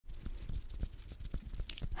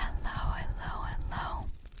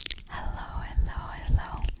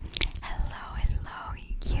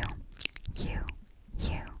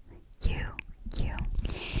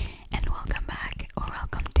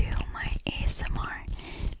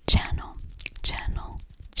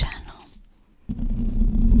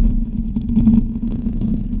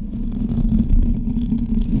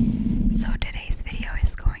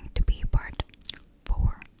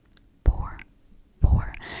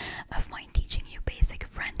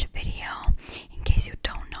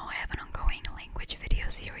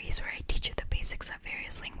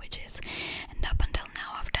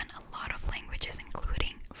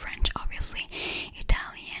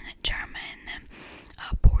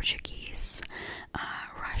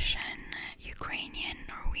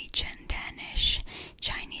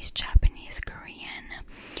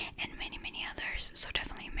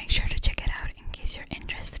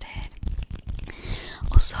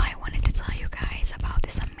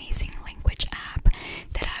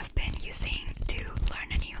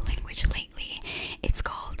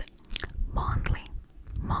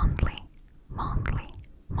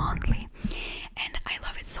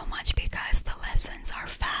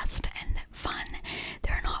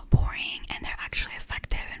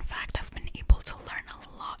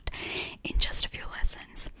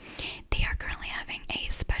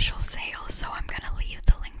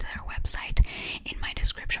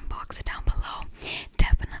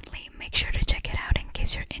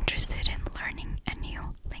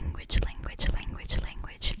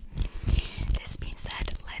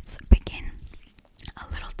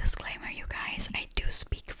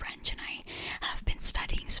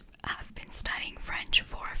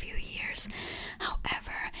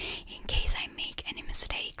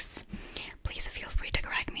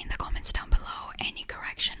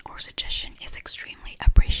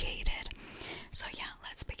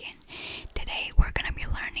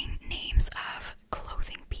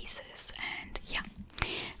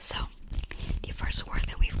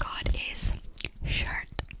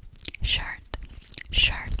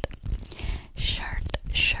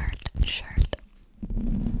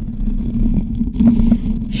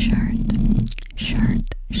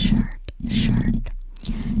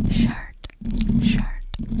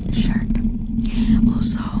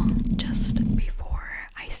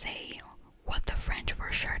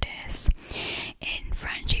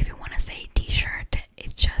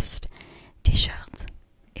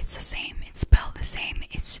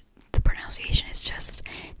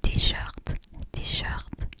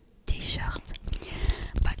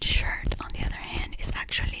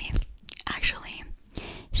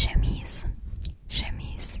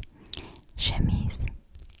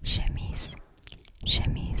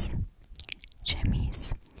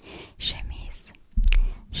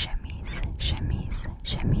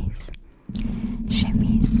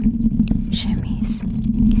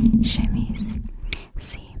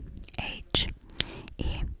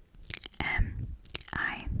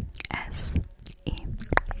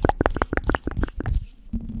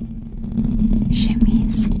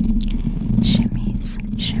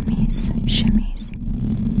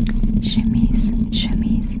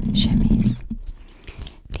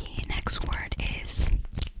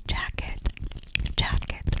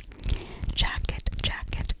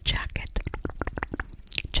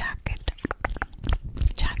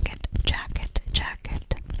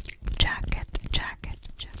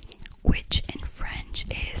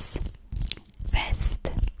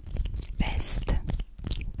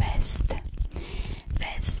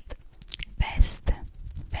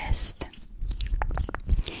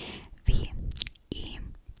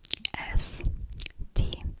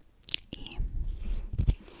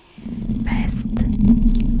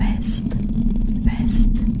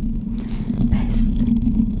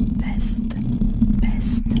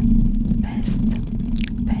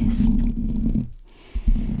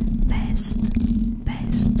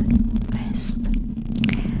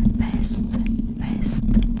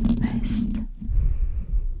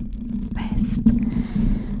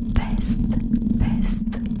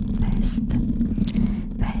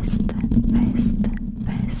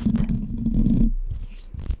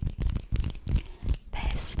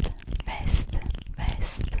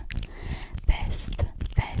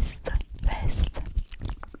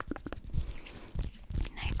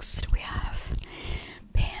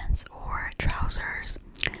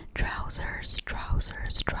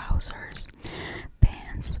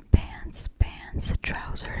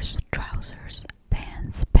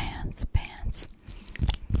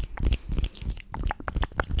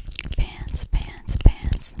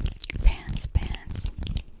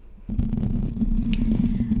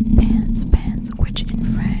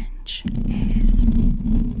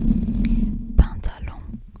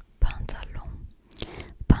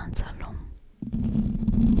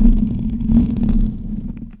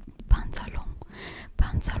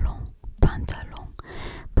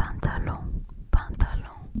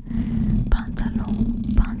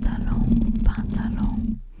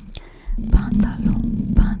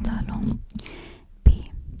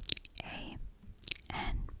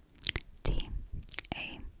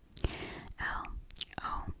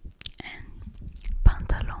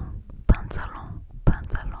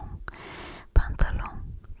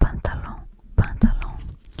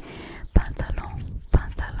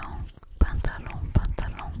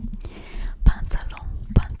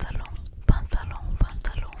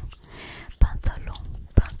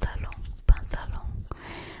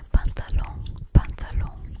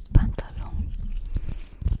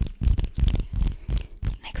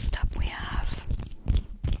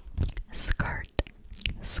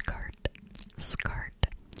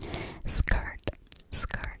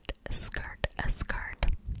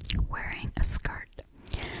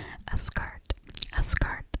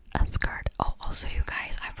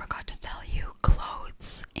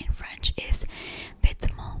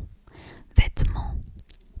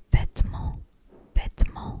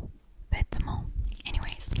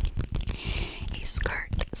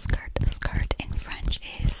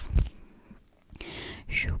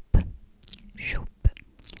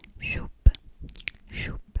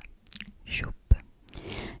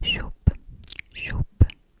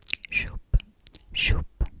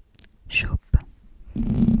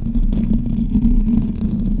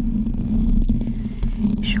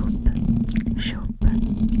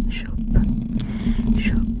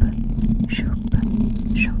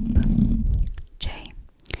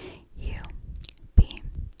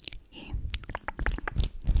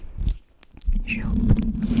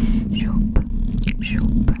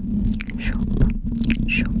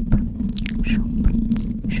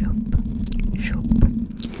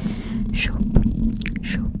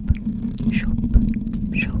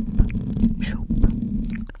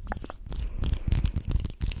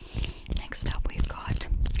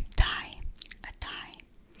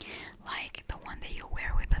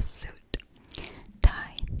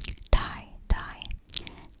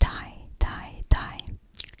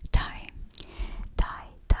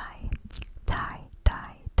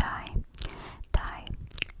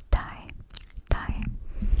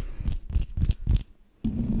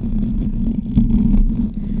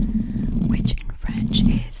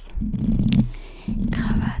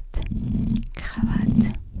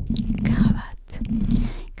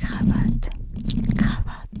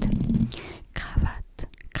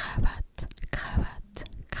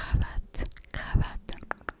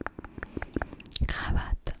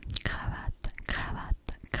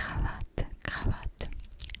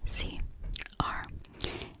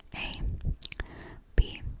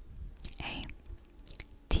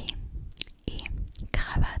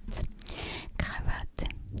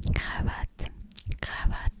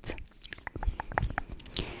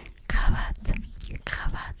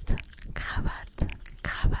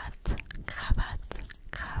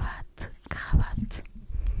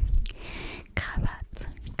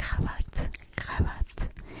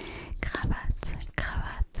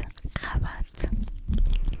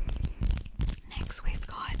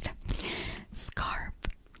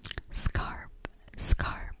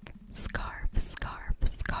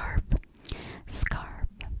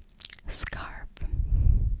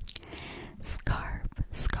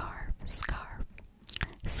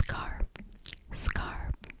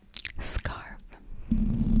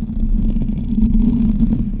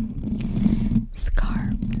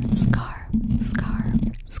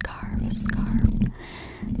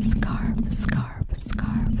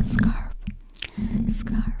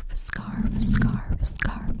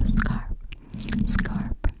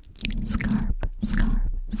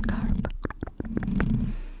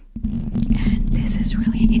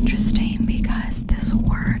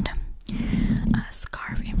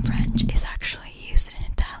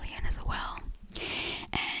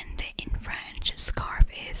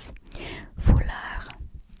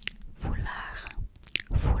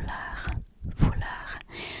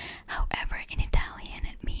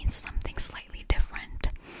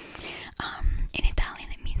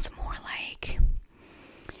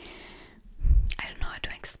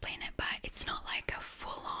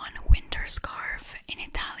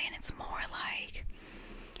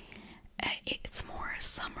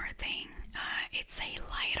summer thing. It's a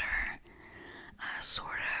lighter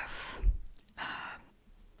sort of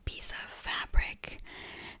piece of fabric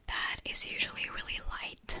that is usually really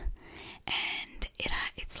light, and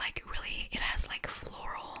it's like really, it has like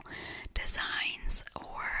floral designs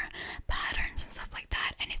or patterns and stuff like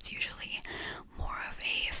that, and it's usually more of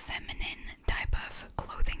a feminine type of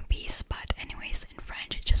clothing piece. But anyways, in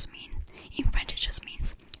French it just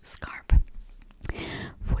means scarf.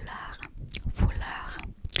 Foulard, foulard,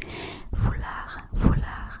 foulard,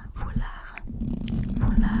 foulard, foulard,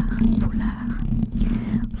 foulard,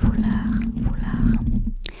 foulard, foulard, foulard.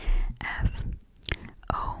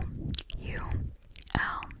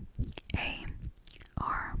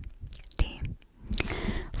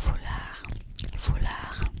 Foulard, foulard,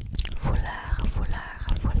 foulard, foulard,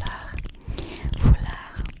 foulard,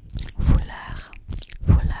 foulard, foulard, foulard,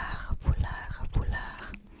 foulard, foulard,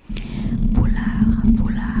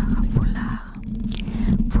 foulard, foulard,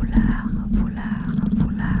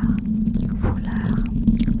 foulard, foulard, foulard, foulard,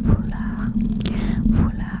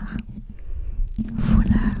 foulard,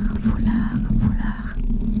 foulard, foulard, foulard.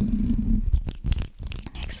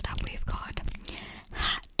 Next up we've got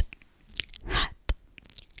hat, hat,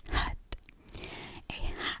 hat, a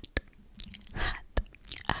hat, hat,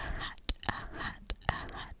 a hat, a hat, a hat,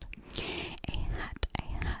 a hat, a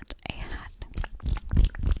hat, a hat.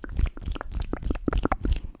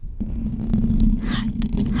 Hat,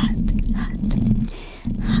 hat, hat,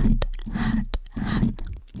 hat, hat, hat,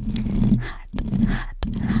 hat,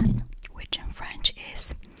 hat, which in French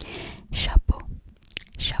is chapeau,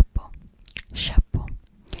 chapeau, chapeau,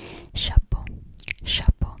 chapeau,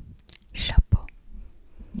 chapeau, chapeau.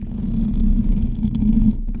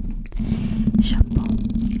 Chapeau,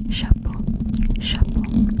 chapeau, chapeau,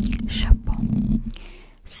 chapeau.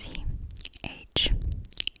 C-H-A-P-E-U.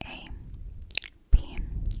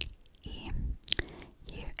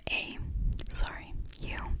 Sorry,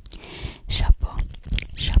 U. Chapeau,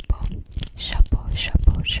 chapeau, chapeau,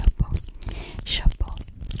 chapeau, chapeau, chapeau, chapeau,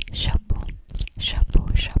 chapeau,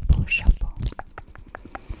 chapeau, chapeau,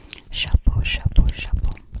 chapeau, chapeau,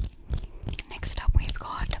 chapeau. Next up we've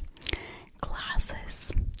got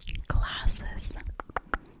glasses, glasses,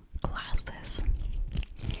 glasses,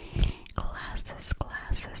 glasses, glasses,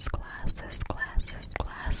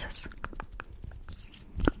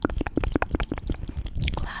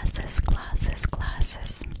 glasses, glasses, glasses, glasses,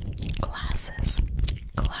 glasses, glasses,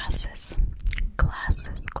 glasses,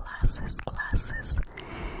 glasses, glasses,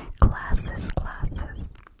 glasses, glasses, glasses,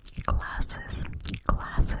 glasses,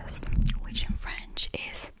 glasses, which in French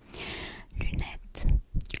is lunettes,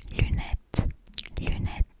 lunettes,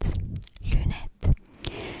 lunettes, lunettes,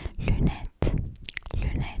 lunettes,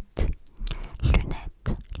 lunettes,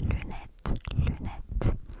 lunettes, lunettes, lunettes,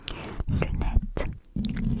 lunettes,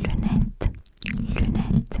 lunettes, lunettes,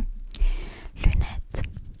 lunettes, lunettes,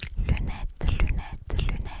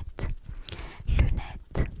 lunettes, lunettes,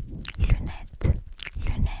 lunettes, lunettes,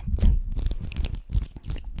 lunettes.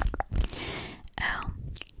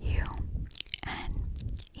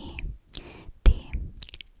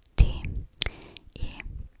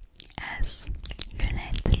 L-U-N-E-T-T-E-S,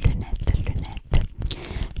 lunette, lunette, lunette,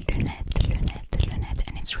 lunette, lunette, lunette.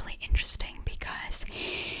 And it's really interesting because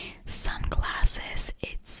sunglasses,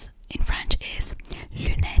 it's in French is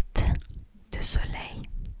lunettes de soleil.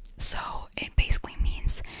 So it basically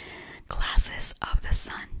means glasses of the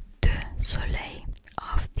sun, de soleil,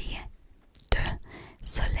 of the de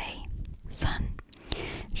soleil, sun.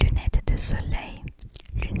 Lunettes de soleil,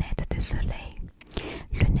 lunettes de soleil,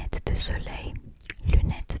 lunettes de soleil,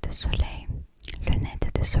 lunettes de soleil,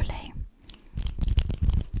 lunettes de soleil.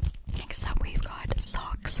 Next up we've got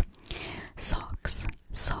socks, socks,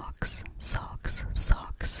 socks, socks,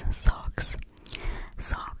 socks, socks,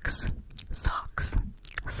 socks, socks,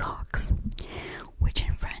 socks, which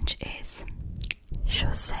in French is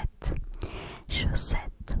chaussette,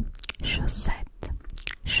 chaussette, chaussette,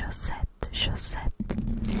 chaussette, chaussette,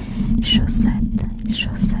 chaussette,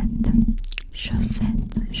 chaussette,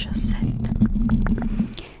 chaussette, chaussette.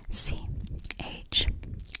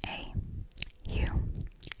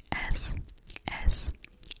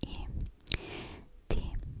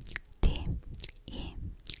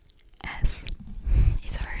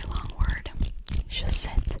 It's a very long word.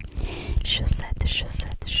 Chaussette, chaussette,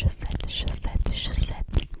 chaussette, chaussette, chaussette,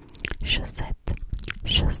 chaussette, chaussette,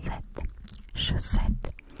 chaussette,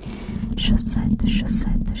 chaussette, chaussette,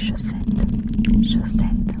 chaussette, chaussette,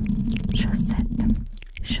 chaussette, chaussette,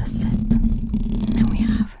 chaussette. Then we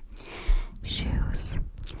have shoes,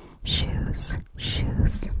 shoes,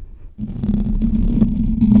 shoes,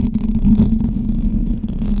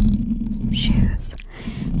 shoes, shoes,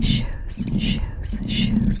 shoes,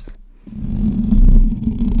 shoes,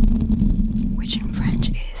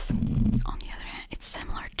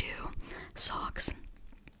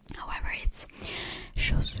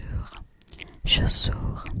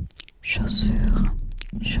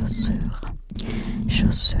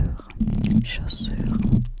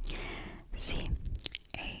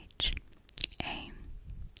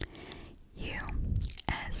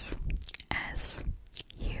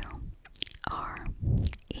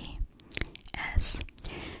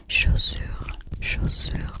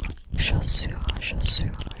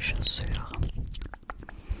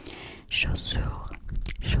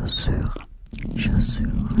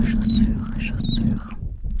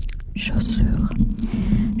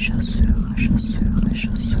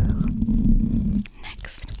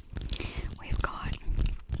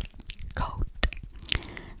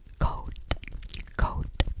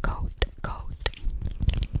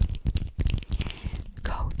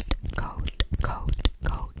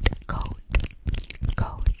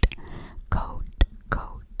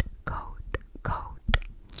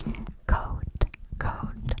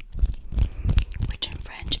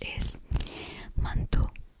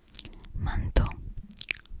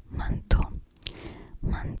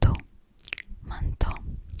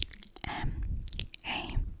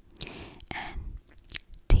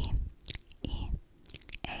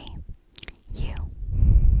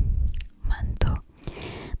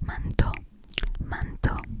 tanto.